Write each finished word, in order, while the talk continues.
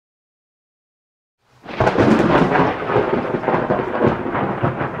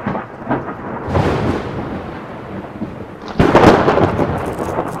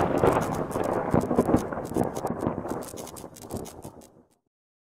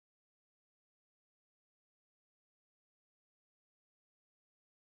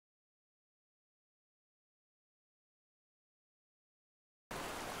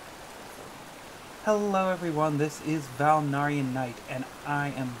Hello everyone, this is Valnarian Knight, and I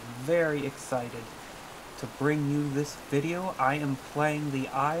am very excited to bring you this video. I am playing the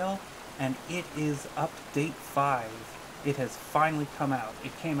Isle, and it is Update 5. It has finally come out.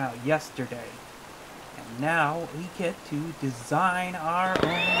 It came out yesterday. And now we get to design our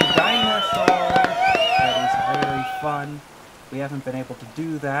own dinosaur! That is very fun. We haven't been able to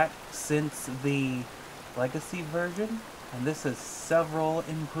do that since the Legacy version, and this has several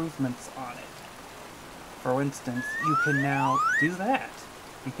improvements on it. For instance, you can now do that.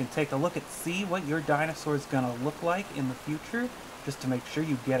 You can take a look at see what your dinosaur is going to look like in the future, just to make sure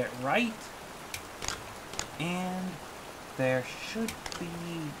you get it right. And there should be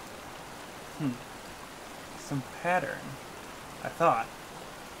some pattern, I thought.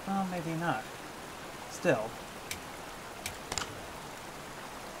 Well, maybe not. Still,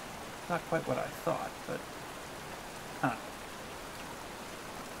 not quite what I thought, but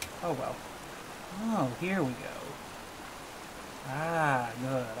oh well. Oh, here we go. Ah,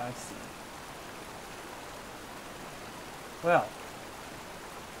 good, I see. Well,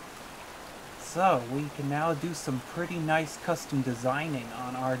 so we can now do some pretty nice custom designing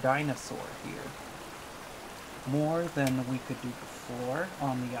on our dinosaur here. More than we could do before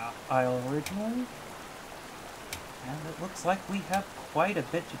on the Isle originally. And it looks like we have quite a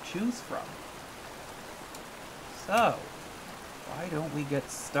bit to choose from. So, why don't we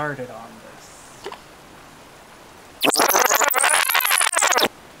get started on this?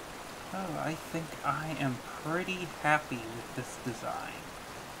 Oh, I think I am pretty happy with this design.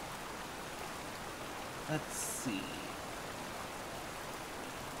 Let's see.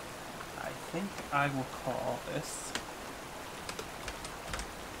 I think I will call this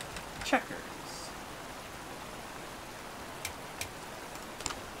Checkers.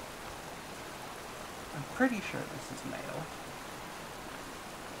 I'm pretty sure this is male.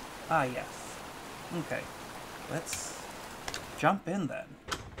 Ah, yes. Okay, let's jump in then.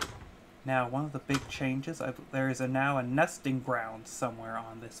 Now, one of the big changes, there is now a nesting ground somewhere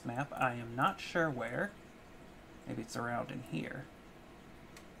on this map. I am not sure where. Maybe it's around in here.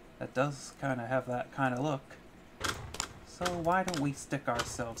 That does kind of have that kind of look. So why don't we stick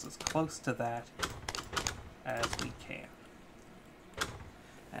ourselves as close to that as we can.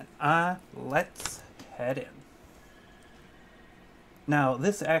 And let's head in. Now,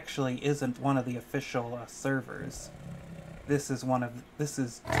 this actually isn't one of the official servers. This is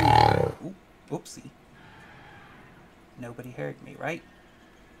oopsie. Nobody heard me, right?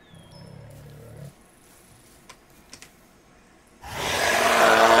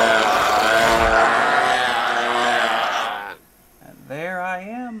 And there I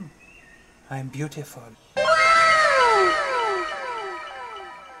am. I'm beautiful.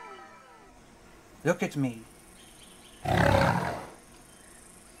 Look at me.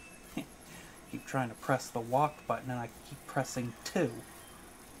 Keep trying to press the walk button and I keep pressing 2.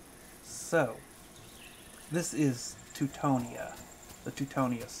 So, this is Teutonia, the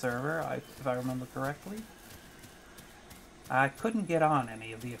Teutonia server, if I remember correctly. I couldn't get on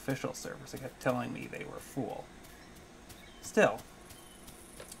any of the official servers. They kept telling me they were full. Still,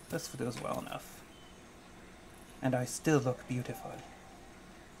 this does well enough. And I still look beautiful.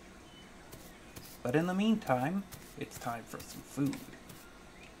 But in the meantime, it's time for some food.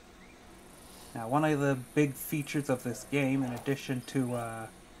 Now, one of the big features of this game, in addition to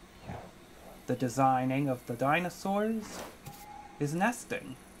the designing of the dinosaurs, is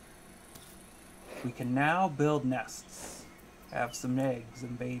nesting. We can now build nests, have some eggs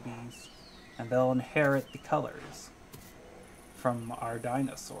and babies, and they'll inherit the colors from our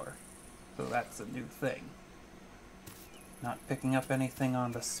dinosaur. So that's a new thing. Not picking up anything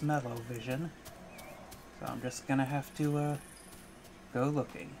on the smell-o-vision, so I'm just gonna have to go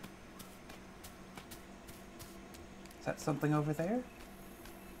looking. Is that something over there?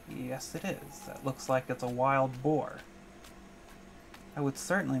 Yes, it is. That looks like it's a wild boar. I would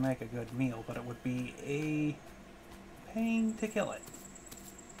certainly make a good meal, but it would be a pain to kill it.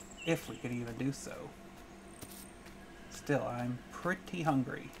 If we could even do so. Still, I'm pretty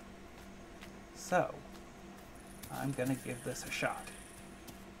hungry. So, I'm gonna give this a shot.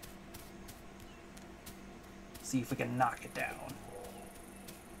 See if we can knock it down.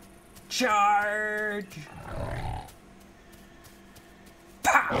 Charge!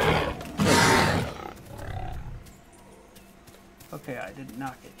 Okay, I didn't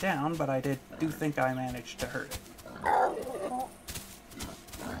knock it down, but I do think I managed to hurt it.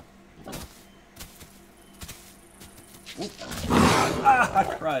 Ah,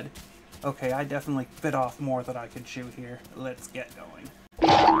 crud. Okay, I definitely bit off more than I could chew here. Let's get going.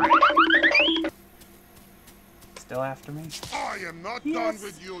 Still after me? I am not Yes. done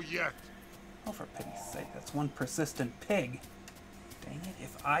with you yet. Oh, for pity's sake, that's one persistent pig. Dang it,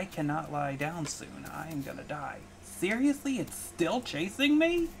 if I cannot lie down soon, I'm gonna die. Seriously, it's still chasing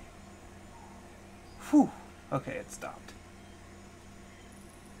me? Whew. Okay, it stopped.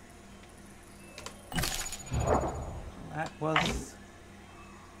 That was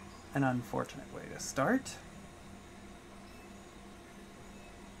an unfortunate way to start.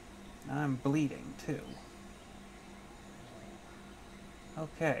 I'm bleeding, too.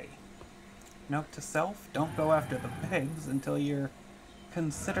 Okay. Note to self, don't go after the pigs until you're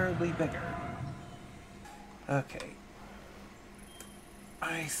considerably bigger. Okay.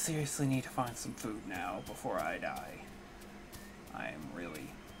 I seriously need to find some food now before I die. I am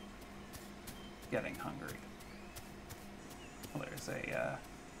really getting hungry. Well, there's a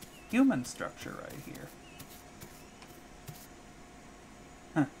human structure right here.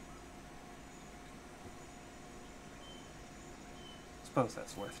 Huh. Suppose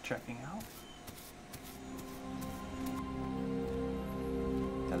that's worth checking out.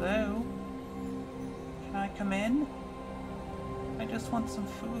 Hello? Can I come in? I just want some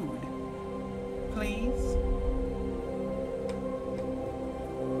food. Please?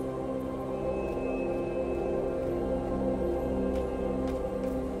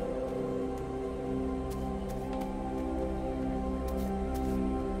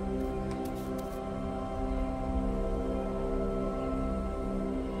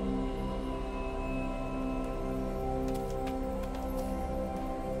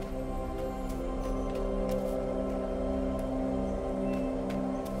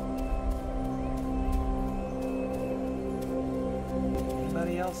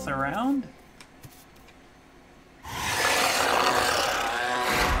 Anybody else around?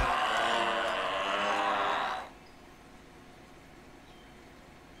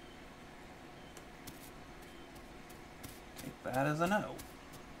 Take that as a no.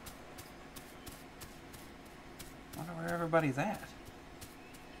 Wonder where everybody's at.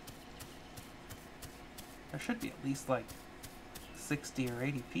 There should be at least like 60 or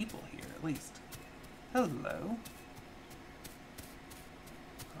 80 people here, at least. Hello.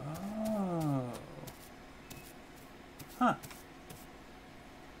 Oh. Huh.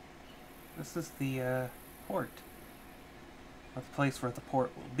 This is the, port. Or the place where the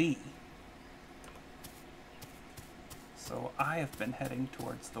port will be. So I have been heading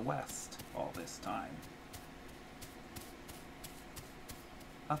towards the west all this time.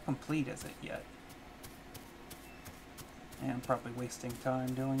 How complete is it yet? And I'm probably wasting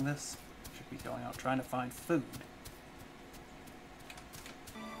time doing this. Should be going out trying to find food.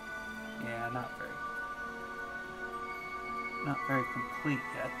 Yeah, not very complete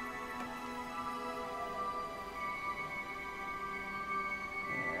yet.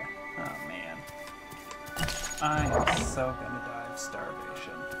 Yeah, oh man. I am so gonna die of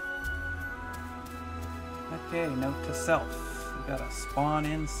starvation. Okay, note to self. You gotta spawn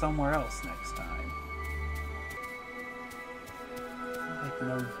in somewhere else next time. Like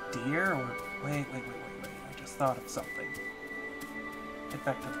no deer or... Wait. I just thought of something. Get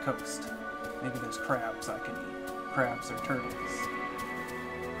back to the coast. Maybe there's crabs I can eat. Crabs or turtles.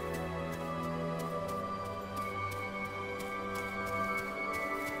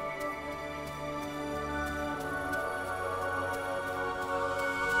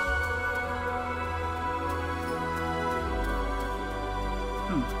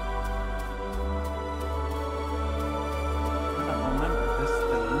 I don't remember this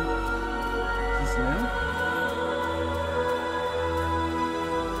thing. Is this new?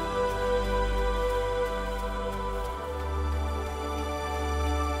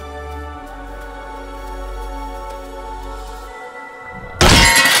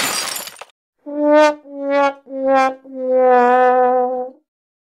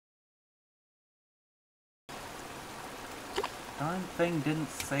 Darn thing didn't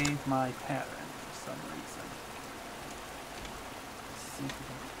save my pattern for some reason. Let's see if we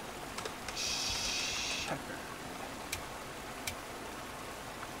can... Checker.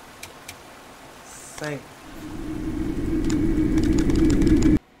 Save.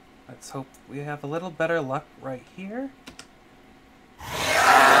 Let's hope we have a little better luck right here.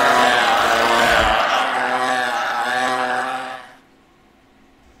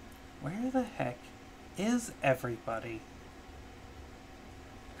 Where the heck is everybody?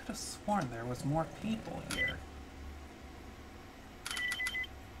 I could have sworn there was more people here.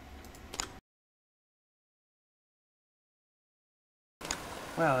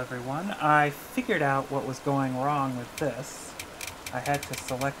 Well, everyone, I figured out what was going wrong with this. I had to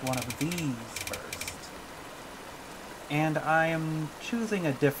select one of these first. And I am choosing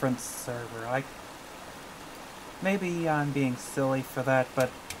a different server. Maybe I'm being silly for that, but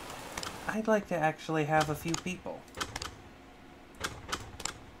I'd like to actually have a few people. I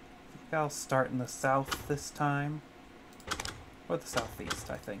think I'll start in the south this time. Or the southeast,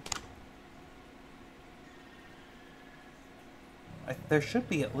 I think. There should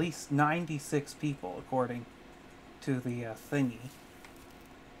be at least 96 people, according to the thingy.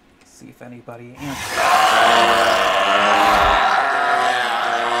 Let's see if anybody answers.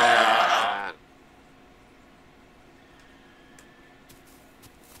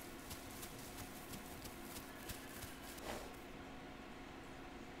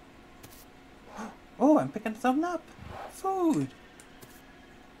 Oh, I'm picking something up! Food!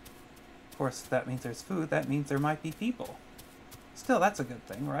 Of course, if that means there's food, that means there might be people. Still, that's a good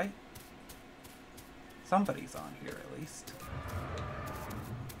thing, right? Somebody's on here, at least.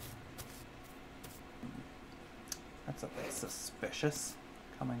 That's a bit suspicious,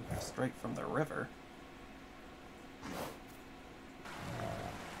 coming straight from the river.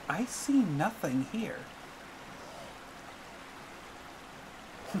 I see nothing here.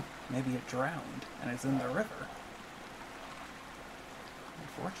 Maybe it drowned and is in the river.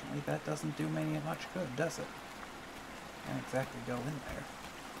 Unfortunately, that doesn't do me much good, does it? Can't exactly go in there.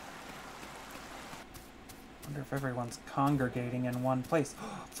 Wonder if everyone's congregating in one place.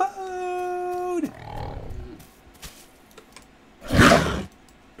 Food!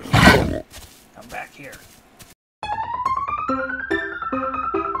 Come back here.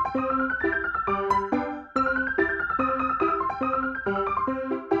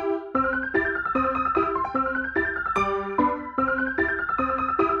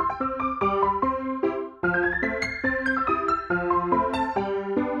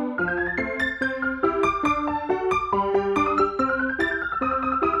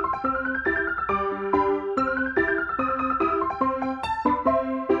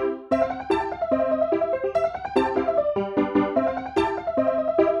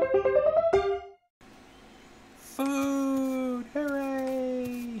 Food!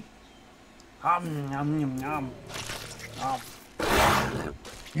 Hooray! Nom, nom.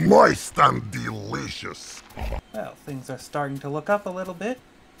 Moist and delicious. Well, things are starting to look up a little bit.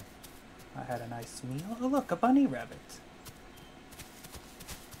 I had a nice meal. Oh, look, a bunny rabbit.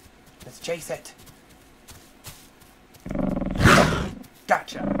 Let's chase it.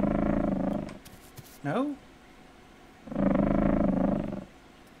 Gotcha. No?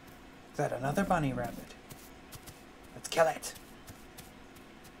 Is that another bunny rabbit? Let's kill it.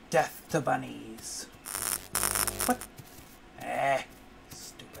 Death to bunnies. What?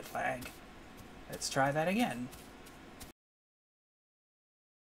 Stupid lag. Let's try that again.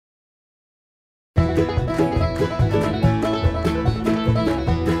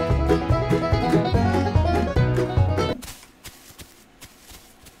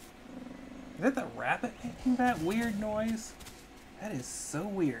 Is it the rabbit making that weird noise? That is so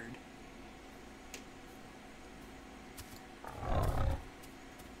weird.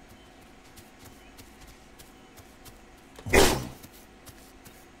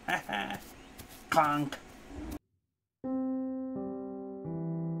 Haha. Conk.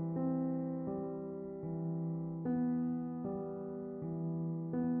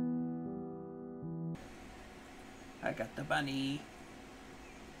 I got the bunny.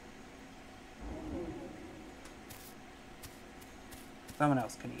 Someone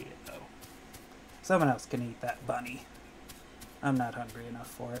else can eat it, though. Someone else can eat that bunny. I'm not hungry enough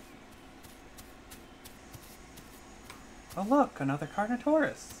for it. Oh look, another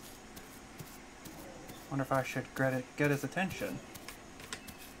Carnotaurus. Wonder if I should get his attention.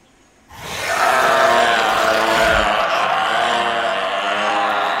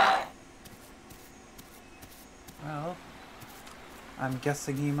 Well, I'm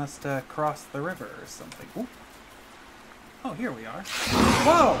guessing he must cross the river or something. Ooh. Oh, here we are.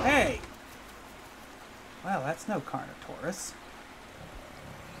 Whoa, hey! Well, that's no Carnotaurus.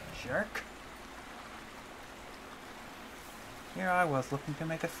 Jerk. Here I was looking to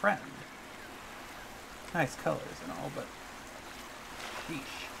make a friend. Nice colors and all, but...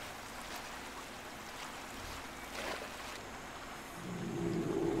 sheesh.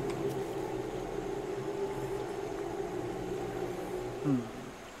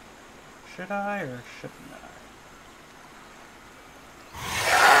 Should I or shouldn't I?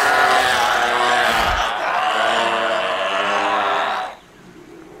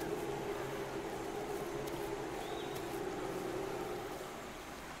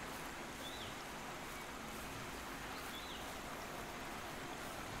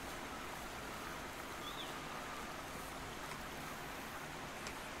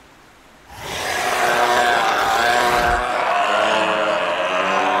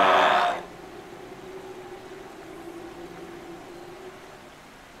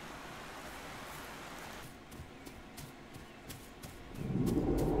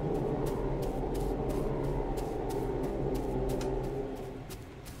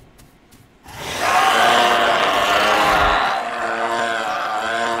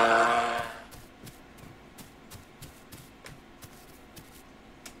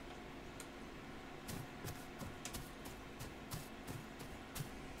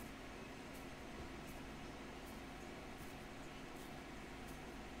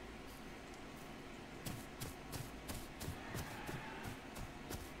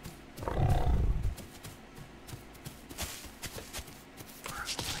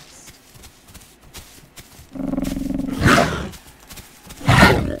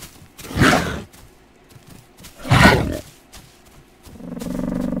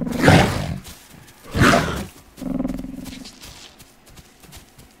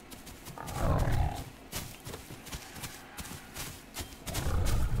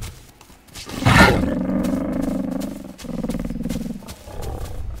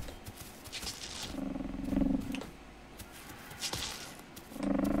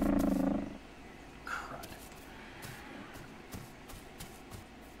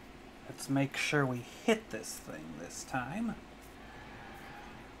 make sure we hit this thing this time.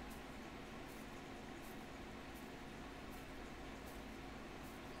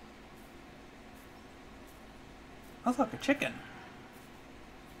 Oh look, a chicken.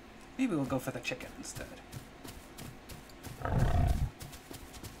 Maybe we'll go for the chicken instead.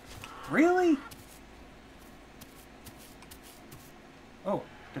 Really? Oh,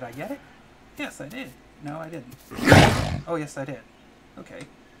 did I get it? Yes, I did. No, I didn't. Oh, yes, I did. Okay.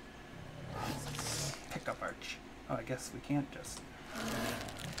 Pick up arch. Oh, I guess we can't just...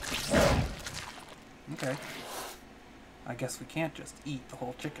 Okay. I guess we can't just eat the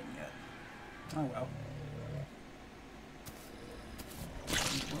whole chicken yet. Oh well.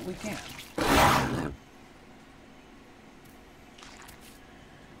 Eat what we can.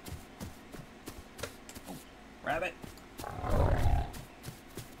 Oh, rabbit.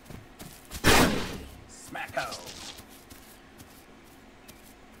 Smacko.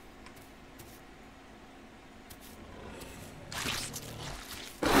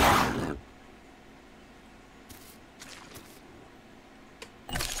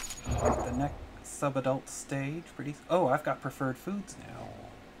 The next sub-adult stage, pretty... Oh, I've got preferred foods now.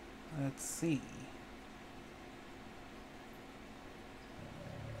 Let's see.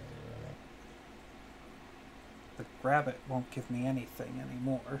 The rabbit won't give me anything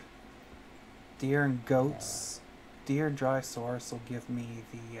anymore. Deer and goats. Deer and dry source will give me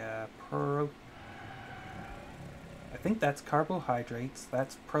the I think that's carbohydrates,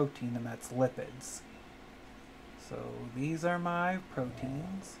 that's protein, and that's lipids. So these are my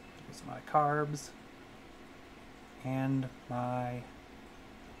proteins, these are my carbs, and my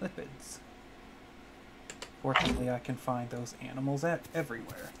lipids. Fortunately, I can find those animals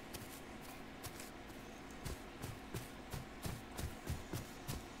everywhere.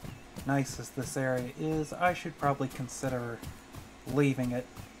 Nice as this area is, I should probably consider leaving it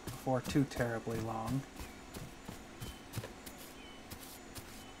for too terribly long.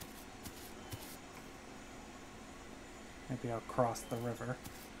 Maybe I'll cross the river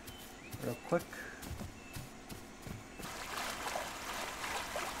real quick.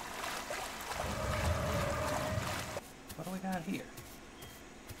 What do we got here?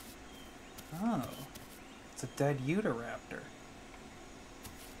 Oh, it's a dead Utahraptor.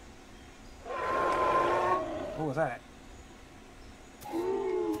 What was that?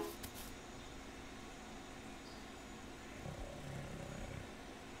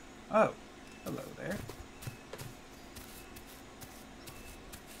 Oh, hello there.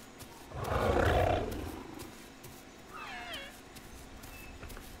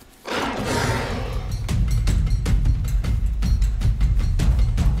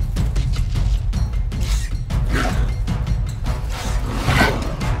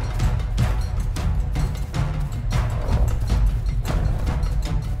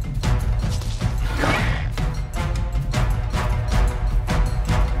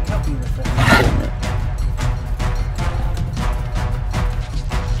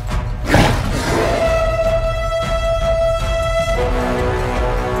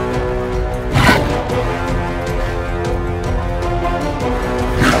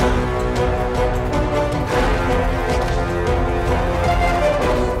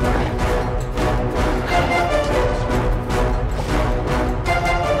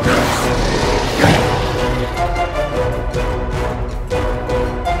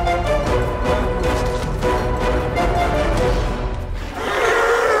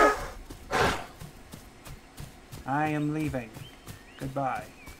 I am leaving. Goodbye.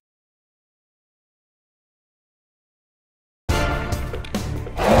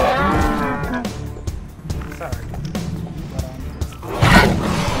 Sorry.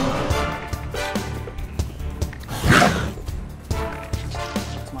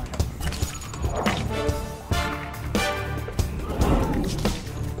 It's mine.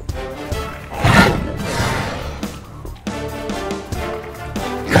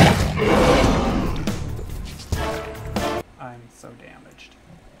 I'm so damaged.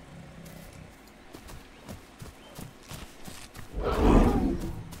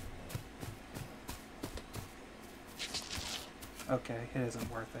 Okay, it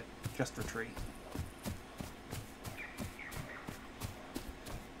isn't worth it. Just retreat.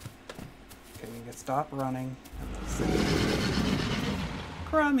 Okay, we can stop running.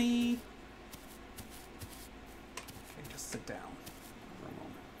 Crummy! Okay, just sit down for a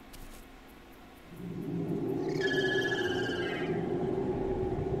moment.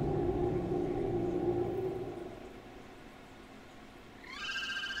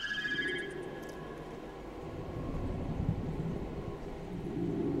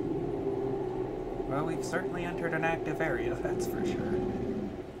 Well, we've certainly entered an active area, that's for sure.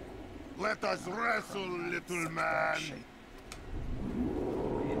 Let us wrestle, little man. Shape.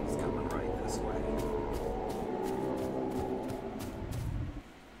 It's coming right this way.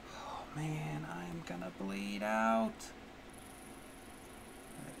 Oh man, I'm gonna bleed out.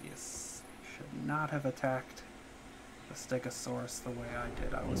 Yes, should not have attacked the Stegosaurus the way I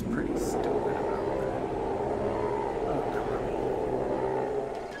did. I was pretty stupid about that. Oh, crap.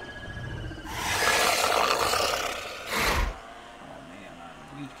 Oh man,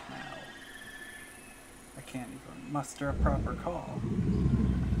 I'm weak now. I can't even muster a proper call.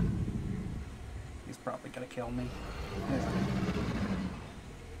 He's probably gonna kill me.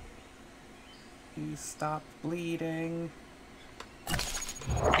 He stopped bleeding.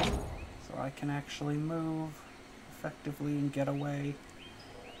 So I can actually move effectively and get away.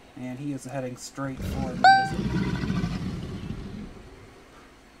 And he is heading straight for me, isn't he?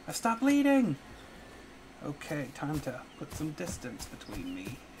 I stopped bleeding! Okay, time to put some distance between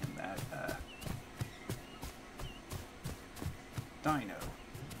me and that, Dino.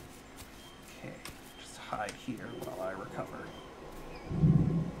 Okay, just hide here while I recover.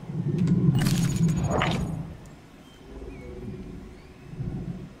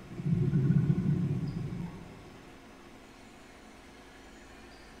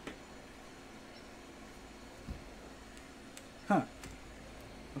 Huh.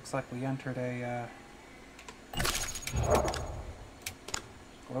 Looks like we entered a,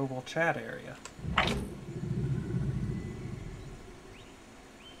 global chat area.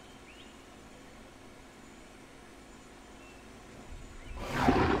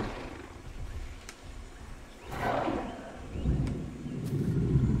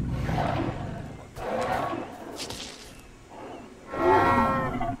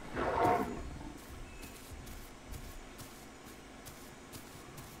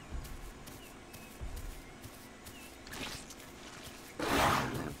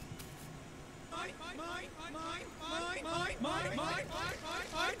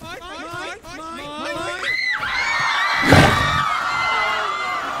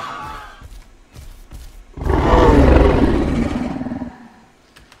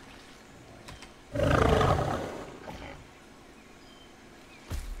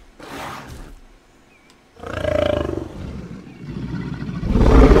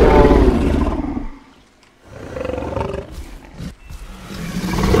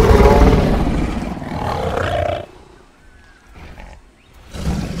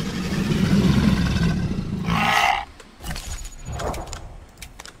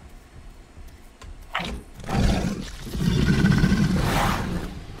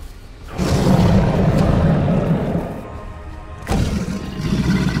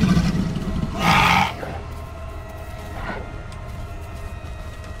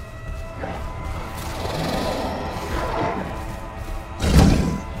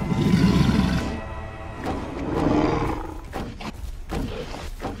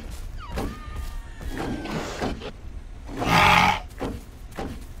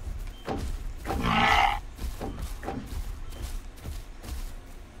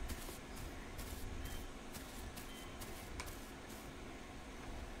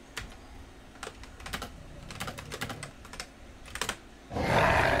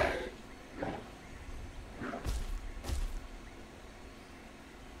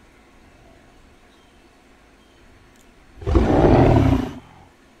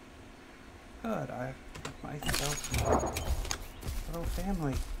 Good, I have myself a little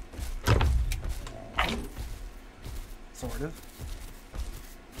family. Sort of.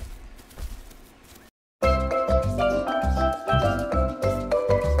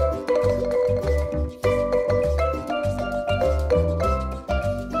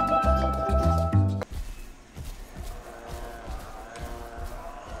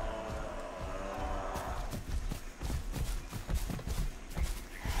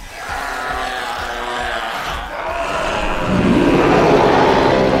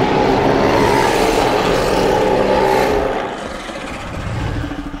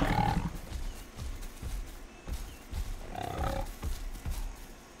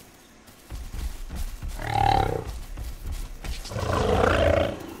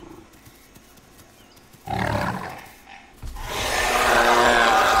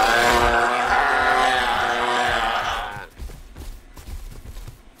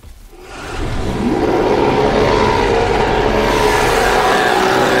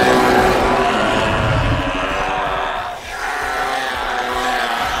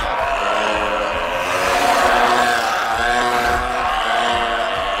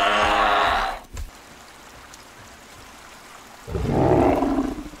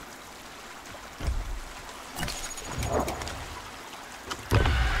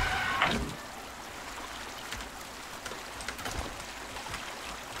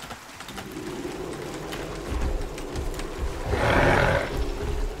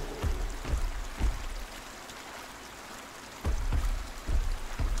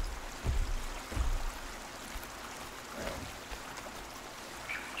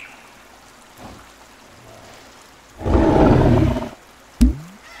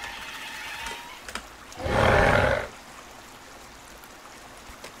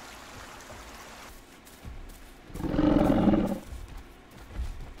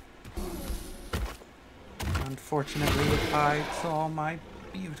 Unfortunately, it hides all my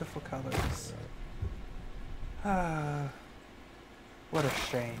beautiful colors. Ah, what a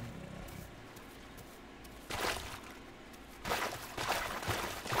shame.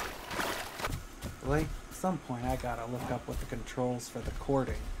 Like, at some point I gotta look up what the controls for the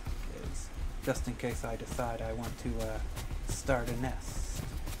courting is, just in case I decide I want to, start a nest.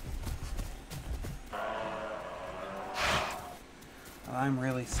 Well, I'm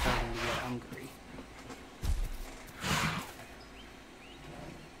really starting to get hungry.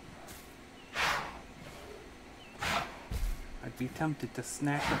 I'd be tempted to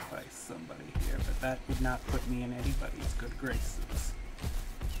sacrifice somebody here, but that would not put me in anybody's good graces.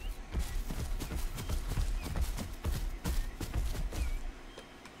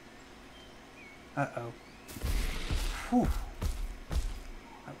 Uh-oh. Whew.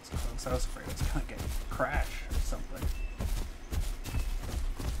 That was close. I was afraid I was gonna get crash or something.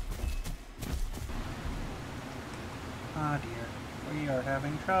 Ah dear. We are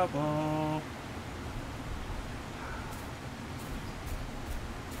having trouble.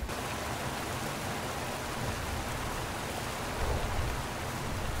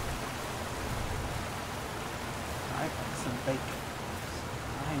 I want some bacon.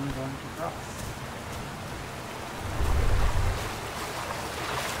 I am going to cross.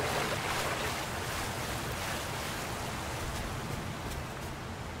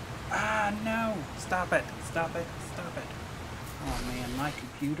 Ah, no! Stop it! Stop it! Stop it! Oh man, my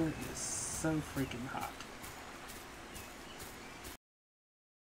computer is so freaking hot.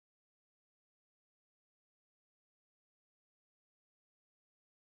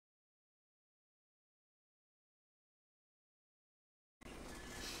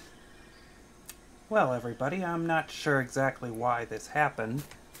 Well, everybody, I'm not sure exactly why this happened,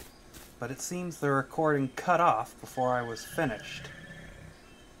 but it seems the recording cut off before I was finished.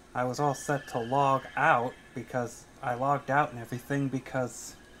 I was all set to log out because I logged out and everything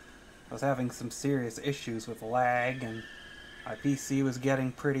because I was having some serious issues with lag and my PC was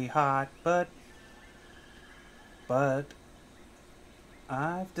getting pretty hot, but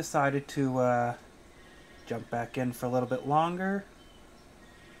I've decided to jump back in for a little bit longer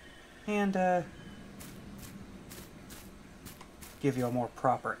and give you a more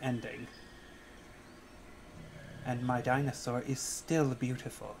proper ending. And my dinosaur is still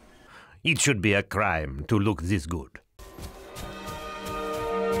beautiful. It should be a crime to look this good.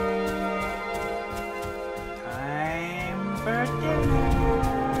 Time for dinner!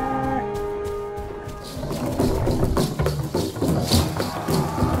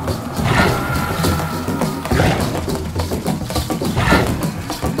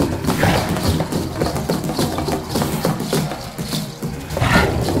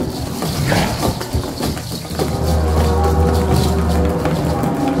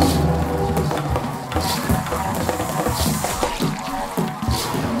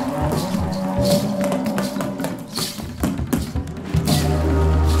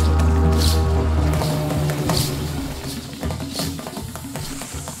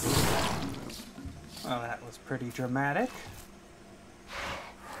 Well, that was pretty dramatic.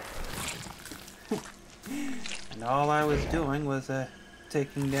 And all I was doing was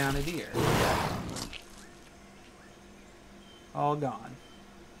taking down a deer. All gone.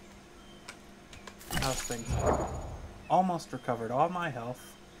 How's things going? Almost recovered all my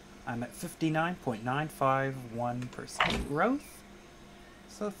health. I'm at 59.951% growth.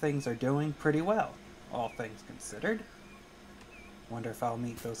 So things are doing pretty well, all things considered. Wonder if I'll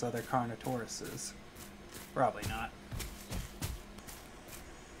meet those other Carnotauruses. Probably not.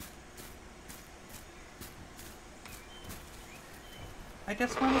 I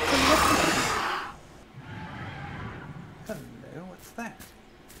just wanted to look at it. Hello, what's that?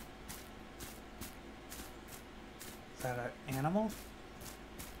 Is that an animal?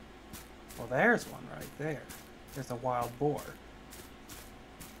 Well, there's one right there. There's a wild boar.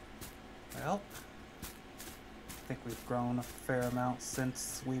 Well, I think we've grown a fair amount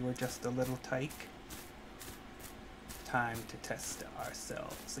since we were just a little tyke. Time to test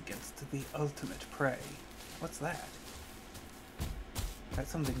ourselves against the ultimate prey. What's that? Is that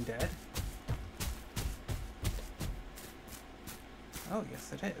something dead? Oh,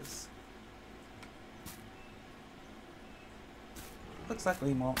 yes it is. Looks like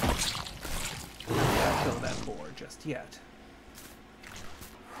we won't kill that boar just yet.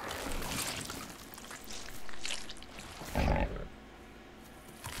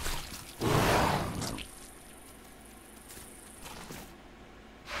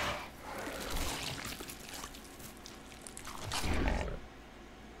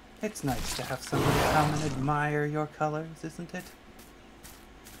 It's nice to have somebody come and admire your colors, isn't it?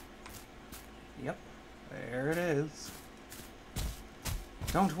 Yep, There it is.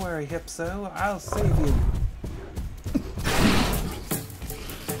 Don't worry, Hypso, I'll save you.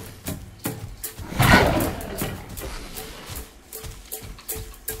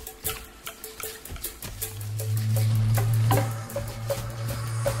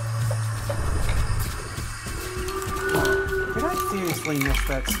 Did I seriously miss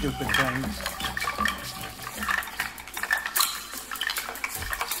that stupid thing?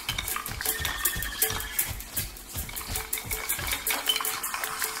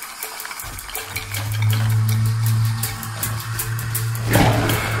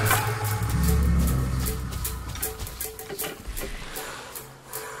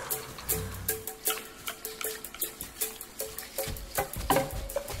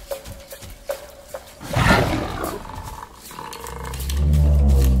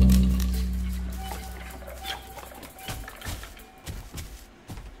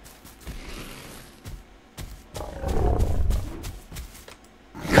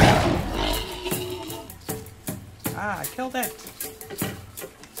 Ah, I killed it!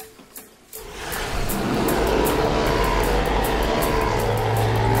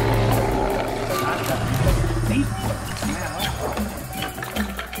 Not done. See? Now.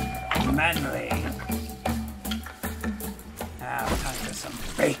 Manly. Now, time for some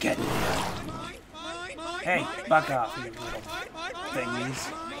bacon. Hey, fuck off, you little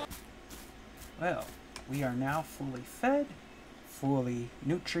thingies. Well, we are now fully fed, fully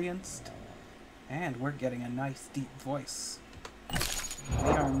nutrienced, and we're getting a nice deep voice.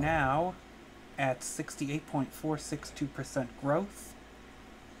 We are now at 68.462% growth.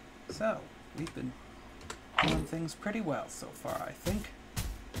 So, we've been doing things pretty well so far, I think.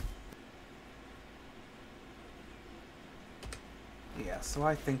 Yeah, so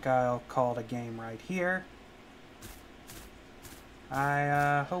I think I'll call it a game right here.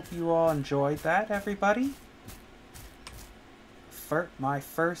 I hope you all enjoyed that, everybody. My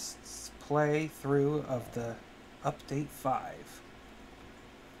first playthrough of the Update 5.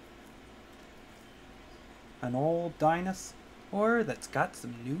 An old dinosaur that's got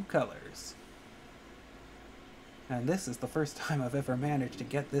some new colors. And this is the first time I've ever managed to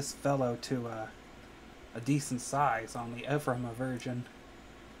get this fellow to a decent size on the Evrima version.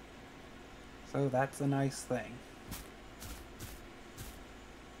 So that's a nice thing.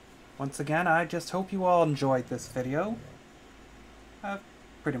 Once again, I just hope you all enjoyed this video. I've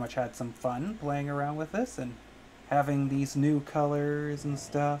pretty much had some fun playing around with this and having these new colors and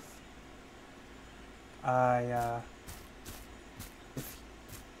stuff. I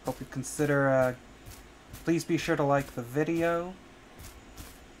hope you consider, please be sure to like the video,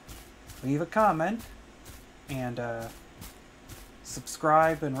 leave a comment, and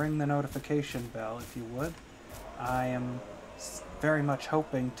subscribe and ring the notification bell if you would. I am very much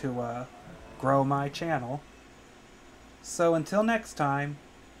hoping to grow my channel. So until next time,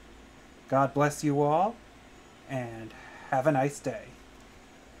 God bless you all, and have a nice day.